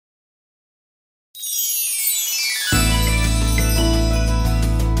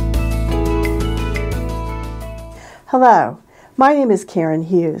Hello, my name is Karen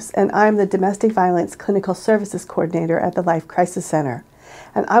Hughes, and I'm the Domestic Violence Clinical Services Coordinator at the Life Crisis Center.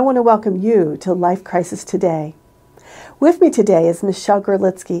 And I want to welcome you to Life Crisis Today. With me today is Michelle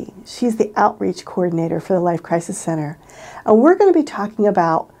Gerlitzki. She's the Outreach Coordinator for the Life Crisis Center. And we're going to be talking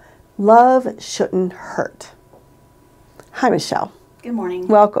about love shouldn't hurt. Hi, Michelle. Good morning.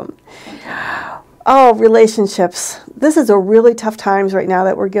 Welcome. Oh, relationships. This is a really tough times right now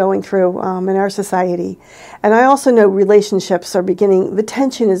that we're going through in our society. And I also know relationships are the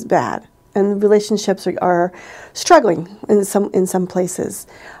tension is bad, and relationships are struggling in some places.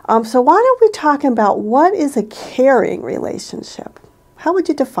 So why don't we talk about what is a caring relationship? How would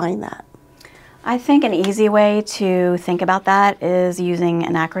you define that? I think an easy way to think about that is using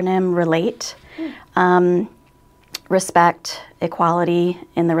an acronym, RELATE. Respect, equality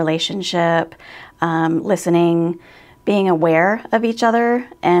in the relationship, listening, being aware of each other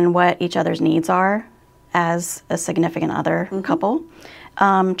and what each other's needs are as a significant other couple,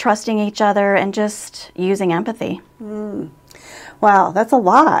 trusting each other, and just using empathy. Wow, that's a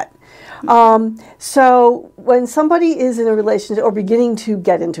lot. So when somebody is in a relationship or beginning to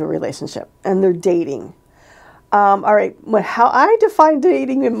get into a relationship and they're dating, all right, how I defined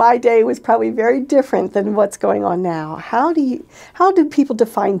dating in my day was probably very different than what's going on now. How do people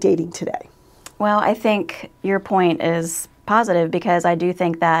define dating today? Well, I think your point is positive because I do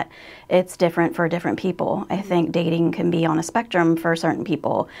think that it's different for different people. I think dating can be on a spectrum for certain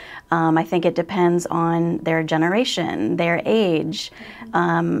people. I think it depends on their generation, their age,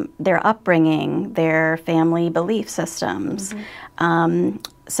 their upbringing, their family belief systems.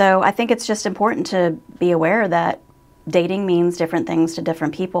 So I think it's just important to be aware that dating means different things to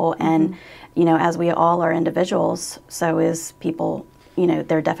different people. And, you know, as we all are individuals, so is people, you know,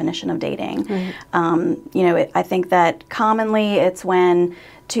 their definition of dating. You know, I think that commonly it's when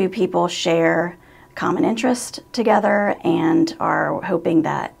two people share common interest together and are hoping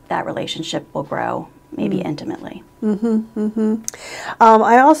that that relationship will grow, maybe intimately.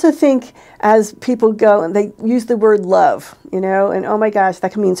 I also think as people go and they use the word love, you know, and oh my gosh,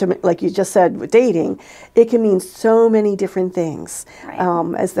 that can mean so many, like you just said with dating, it can mean so many different things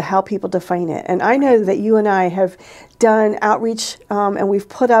as to how people define it. And I know that you and I have done outreach and we've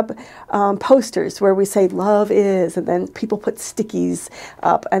put up posters where we say love is, and then people put stickies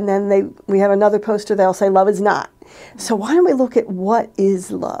up, and then we have another poster that'll say love is not. So why don't we look at what is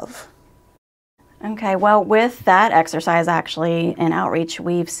love? Okay, well, with that exercise, actually, in outreach,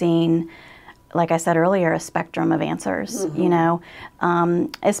 we've seen, like I said earlier, a spectrum of answers, you know,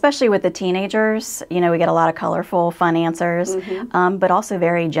 especially with the teenagers. You know, we get a lot of colorful, fun answers, but also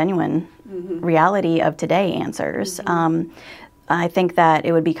very genuine reality of today answers. I think that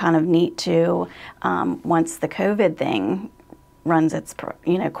it would be kind of neat to, once the COVID thing runs its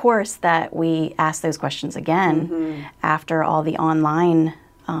course, that we ask those questions again after all the online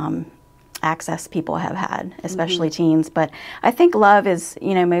access people have had, especially teens. But I think love is,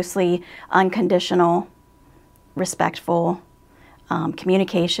 you know, mostly unconditional, respectful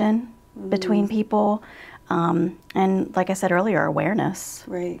communication between people, and like I said earlier, awareness.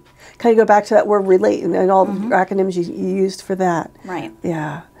 Right. Can you go back to that word relate and all the acronyms you used for that? Right.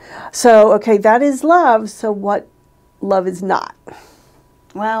 Yeah. So, okay, that is love. So what love is not?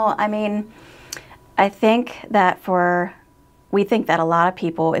 Well, I mean, I think that we think that a lot of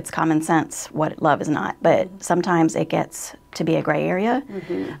people, it's common sense what love is not, but sometimes it gets to be a gray area,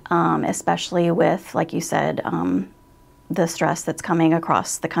 especially with, like you said, the stress that's coming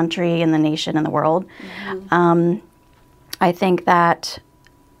across the country and the nation and the world. I think that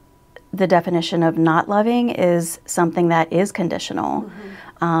the definition of not loving is something that is conditional,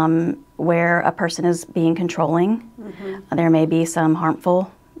 where a person is being controlling. There may be some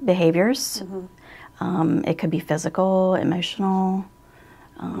harmful behaviors. It could be physical, emotional.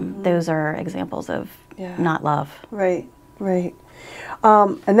 Those are examples of not love. Right, right.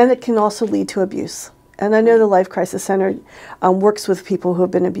 And then it can also lead to abuse. And I know the Life Crisis Center works with people who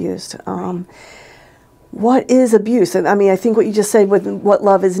have been abused. What is abuse? And I mean, I think what you just said with what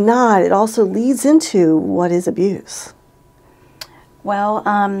love is not, it also leads into what is abuse. Well,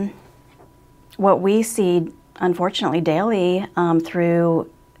 what we see, unfortunately, daily through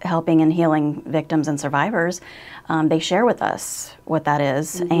helping and healing victims and survivors, they share with us what that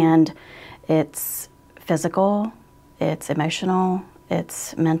is. And it's physical, it's emotional,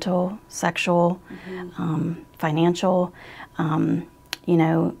 it's mental, sexual, financial. You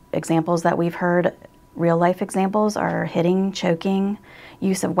know, examples that we've heard, real life examples, are hitting, choking,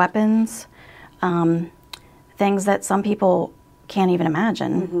 use of weapons, things that some people can't even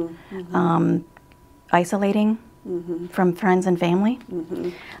imagine. Isolating from friends and family.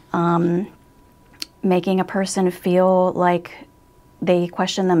 making a person feel like they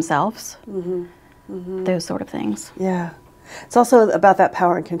question themselves, those sort of things. Yeah. It's also about that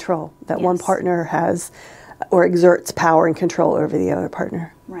power and control, that one partner has or exerts power and control over the other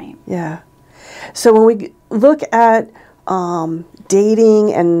partner. Right. Yeah. So when we look at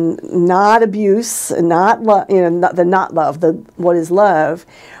dating and not abuse and not love, not love, what is love,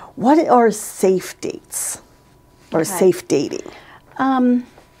 what are safe dates or safe dating?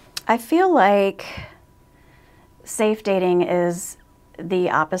 I feel like safe dating is the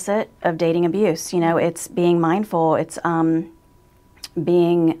opposite of dating abuse. It's being mindful. It's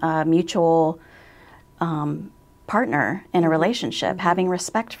being a mutual partner in a relationship, having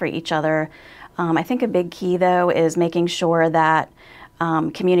respect for each other. I think a big key, though, is making sure that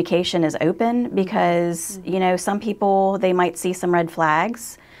communication is open because, some people, they might see some red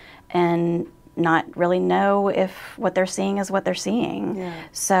flags and not really know if what they're seeing is what they're seeing. Yeah.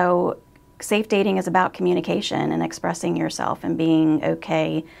 So safe dating is about communication and expressing yourself and being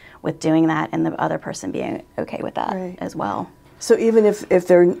okay with doing that and the other person being okay with that as well. So even if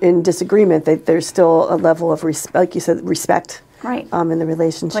they're in disagreement, there's still a level of respect, like you said, respect. Right. In the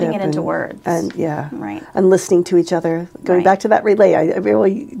relationship. Putting it into words. And Right. And listening to each other. Going back to that relate. It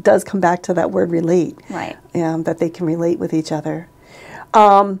really does come back to that word relate. Right. That they can relate with each other.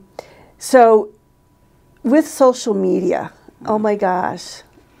 So with social media, oh my gosh,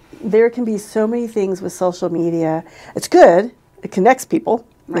 there can be so many things with social media. It's good. It connects people.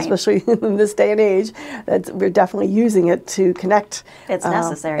 Right. Especially in this day and age, we're definitely using it to connect. It's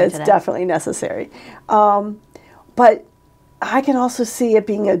necessary It's today. definitely necessary. But I can also see it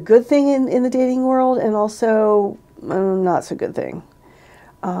being a good thing in the dating world and also not so good thing.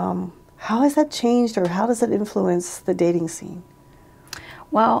 How has that changed or how does it influence the dating scene?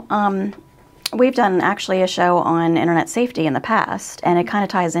 Well, we've done actually a show on internet safety in the past, and it kind of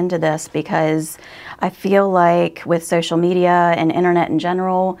ties into this because I feel like with social media and internet in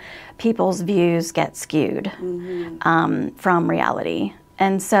general, people's views get skewed from reality.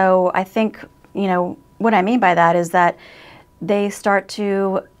 And so I think, what I mean by that is that they start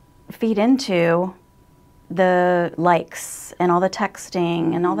to feed into the likes and all the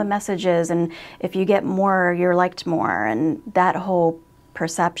texting and all the messages, and if you get more, you're liked more, and that whole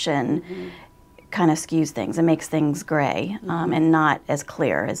perception kind of skews things and makes things gray and not as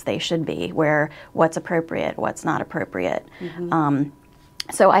clear as they should be, where what's appropriate, what's not appropriate.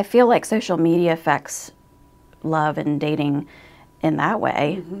 So I feel like social media affects love and dating in that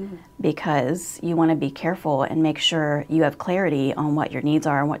way because you want to be careful and make sure you have clarity on what your needs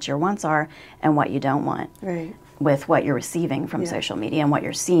are and what your wants are and what you don't want with what you're receiving from social media and what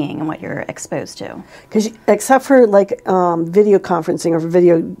you're seeing and what you're exposed to. Because except for like video conferencing or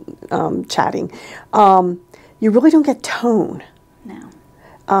video chatting, you really don't get tone. No.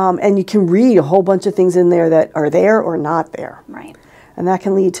 And you can read a whole bunch of things in there that are there or not there. Right. And that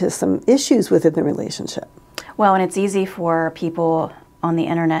can lead to some issues within the relationship. Well, and it's easy for people on the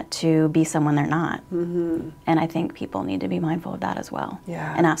internet to be someone they're not. And I think people need to be mindful of that as well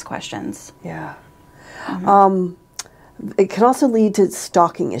and ask questions. Yeah. It can also lead to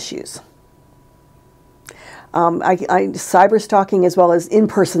stalking issues. Cyber stalking as well as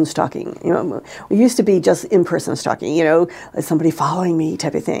in-person stalking. It used to be just in-person stalking, like somebody following me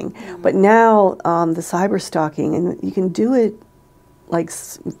type of thing. But now the cyber stalking, and you can do it like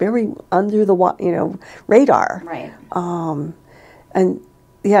very under the radar. Right. And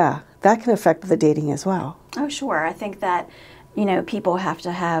yeah, that can affect the dating as well. Oh, sure. I think that, people have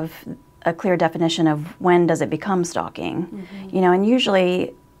to have a clear definition of when does it become stalking. And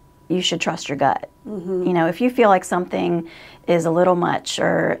usually you should trust your gut. If you feel like something is a little much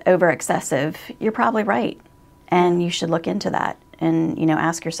or over excessive, you're probably right. And you should look into that and,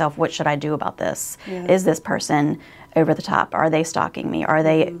 ask yourself, what should I do about this? Is this person over the top? Are they stalking me? Are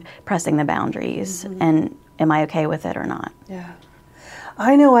they pressing the boundaries? And am I okay with it or not? Yeah.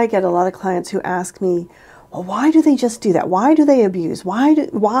 I know I get a lot of clients who ask me, well, why do they just do that? Why do they abuse? Why?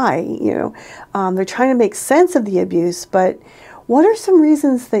 They're trying to make sense of the abuse, but what are some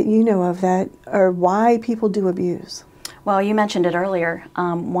reasons that you know of that are why people do abuse? Well, you mentioned it earlier.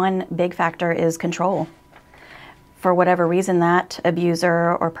 One big factor is control. For whatever reason, that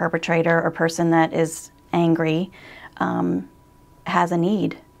abuser or perpetrator or person that is angry has a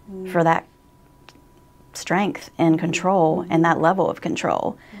need for that strength and control and that level of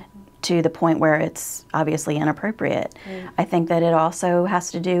control to the point where it's obviously inappropriate. I think that it also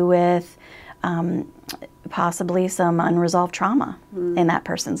has to do with possibly some unresolved trauma in that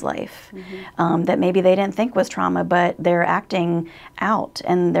person's life that maybe they didn't think was trauma, but they're acting out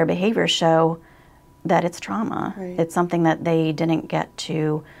and their behaviors show that it's trauma. It's something that they didn't get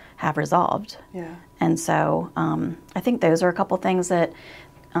to have resolved. Yeah. And so I think those are a couple things that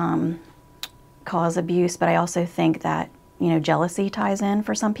cause abuse, but I also think that, jealousy ties in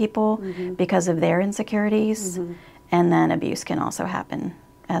for some people because of their insecurities, and then abuse can also happen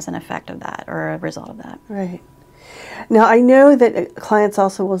as an effect of that or a result of that. Right. Now, I know that clients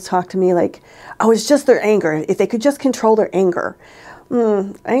also will talk to me like, oh, it's just their anger. If they could just control their anger.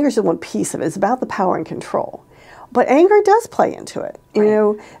 Anger is just one piece of it. It's about the power and control. But anger does play into it, you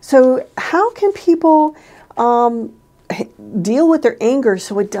know. So how can people deal with their anger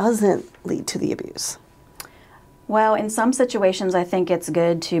so it doesn't lead to the abuse? Well, in some situations, I think it's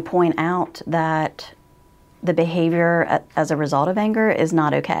good to point out that the behavior as a result of anger is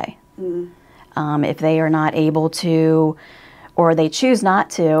not okay. If they are not able to, or they choose not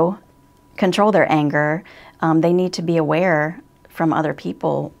to, control their anger, they need to be aware from other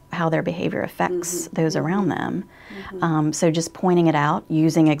people how their behavior affects those around them. So just pointing it out,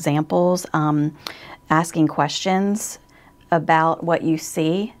 using examples, asking questions about what you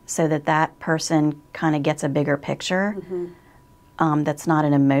see so that that person kind of gets a bigger picture that's not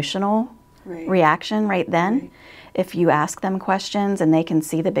an emotional reaction right then. If you ask them questions and they can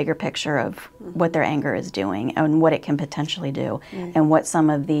see the bigger picture of what their anger is doing and what it can potentially do and what some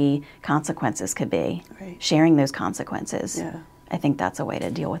of the consequences could be, sharing those consequences, I think that's a way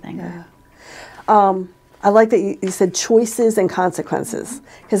to deal with anger. I like that you said choices and consequences,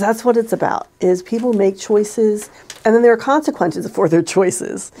 because that's what it's about, is people make choices and then there are consequences for their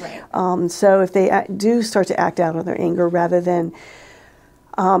choices. So if they do start to act out on their anger rather than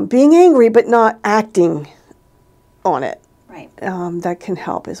being angry but not acting on it, that can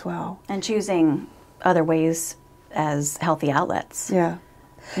help as well. And choosing other ways as healthy outlets.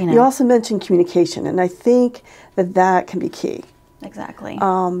 You also mentioned communication, and I think that can be key. Exactly.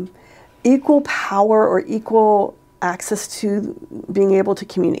 Equal power or equal access to being able to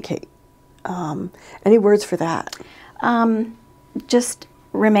communicate. Any words for that? Just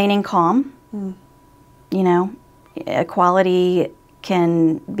remaining calm. Equality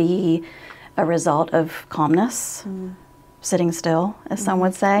can be a result of calmness, sitting still, as some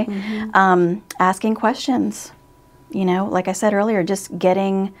would say. Asking questions. Like I said earlier, just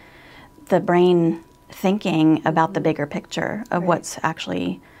getting the brain thinking about the bigger picture of what's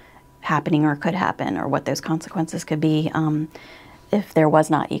actually happening or could happen, or what those consequences could be if there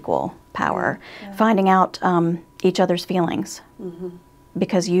was not equal power. Finding out each other's feelings,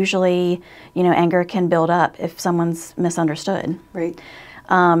 because usually, anger can build up if someone's misunderstood.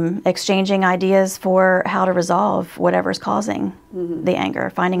 Exchanging ideas for how to resolve whatever's causing the anger,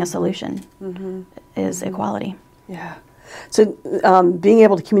 finding a solution is equality. So being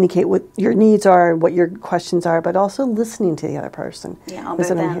able to communicate what your needs are, what your questions are, but also listening to the other person. On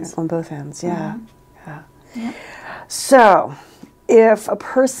both ends. On both ends, So if a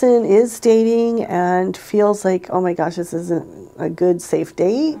person is dating and feels like, oh my gosh, this isn't a good, safe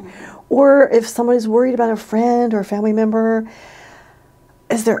date, or if someone is worried about a friend or a family member,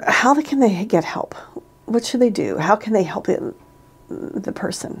 how can they get help? What should they do? How can they help the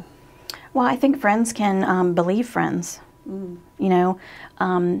person? Well, I think friends can believe friends.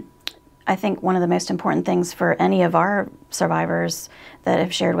 I think one of the most important things for any of our survivors that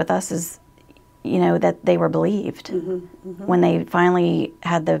have shared with us is, that they were believed when they finally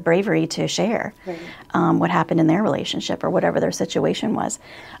had the bravery to share what happened in their relationship or whatever their situation was.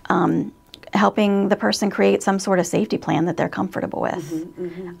 Helping the person create some sort of safety plan that they're comfortable with.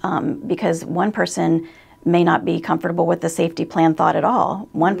 Because one person may not be comfortable with the safety plan thought at all.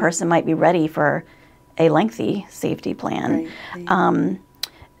 One person might be ready for a lengthy safety plan.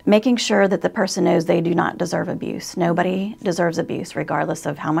 Making sure that the person knows they do not deserve abuse. Nobody deserves abuse, regardless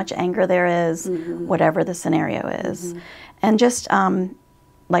of how much anger there is, whatever the scenario is. And just,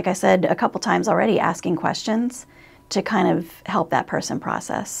 like I said a couple times already, asking questions to kind of help that person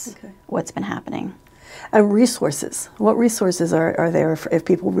process what's been happening. And resources. What resources are there if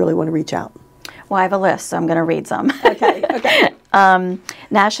people really want to reach out? Well, I have a list, so I'm going to read some.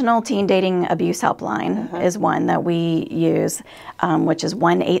 National Teen Dating Abuse Helpline is one that we use, which is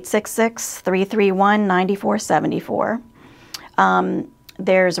 1-866-331-9474.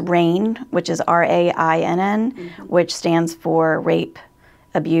 There's RAINN, which is RAINN, which stands for Rape,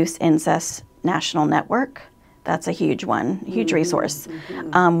 Abuse, Incest National Network. That's a huge one, huge resource.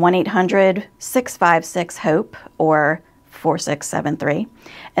 1-800-656-HOPE or 4673.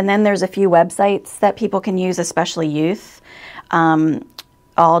 And then there's a few websites that people can use, especially youth. All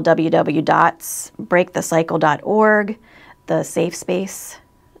www.breakthecycle.org,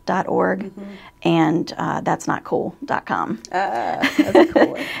 thesafespace.org, and that'snotcool.com. That's a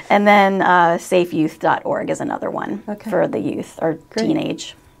cool one. And then safeyouth.org is another one for the youth or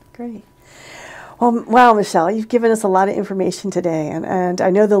teenage. great. Well, wow, Michelle, you've given us a lot of information today, and I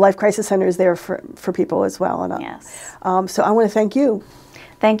know the Life Crisis Center is there for people as well. And, yes. So I want to thank you.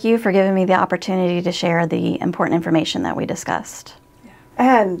 Thank you for giving me the opportunity to share the important information that we discussed.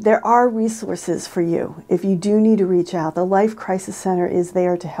 And there are resources for you if you do need to reach out. The Life Crisis Center is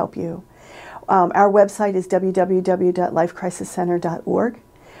there to help you. Our website is www.lifecrisiscenter.org.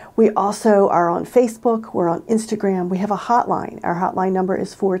 We also are on Facebook, we're on Instagram, we have a hotline. Our hotline number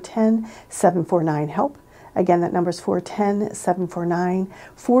is 410-749-HELP. Again, that number is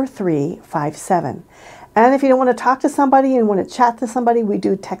 410-749-4357. And if you don't want to talk to somebody and want to chat to somebody, we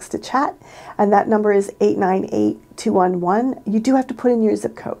do text to chat, and that number is 898-211. You do have to put in your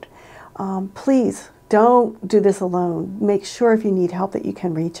zip code. Please don't do this alone. Make sure if you need help that you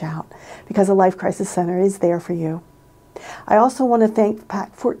can reach out, because the Life Crisis Center is there for you. I also want to thank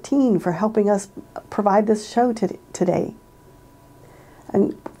PAC 14 for helping us provide this show today.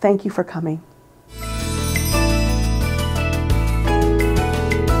 And thank you for coming.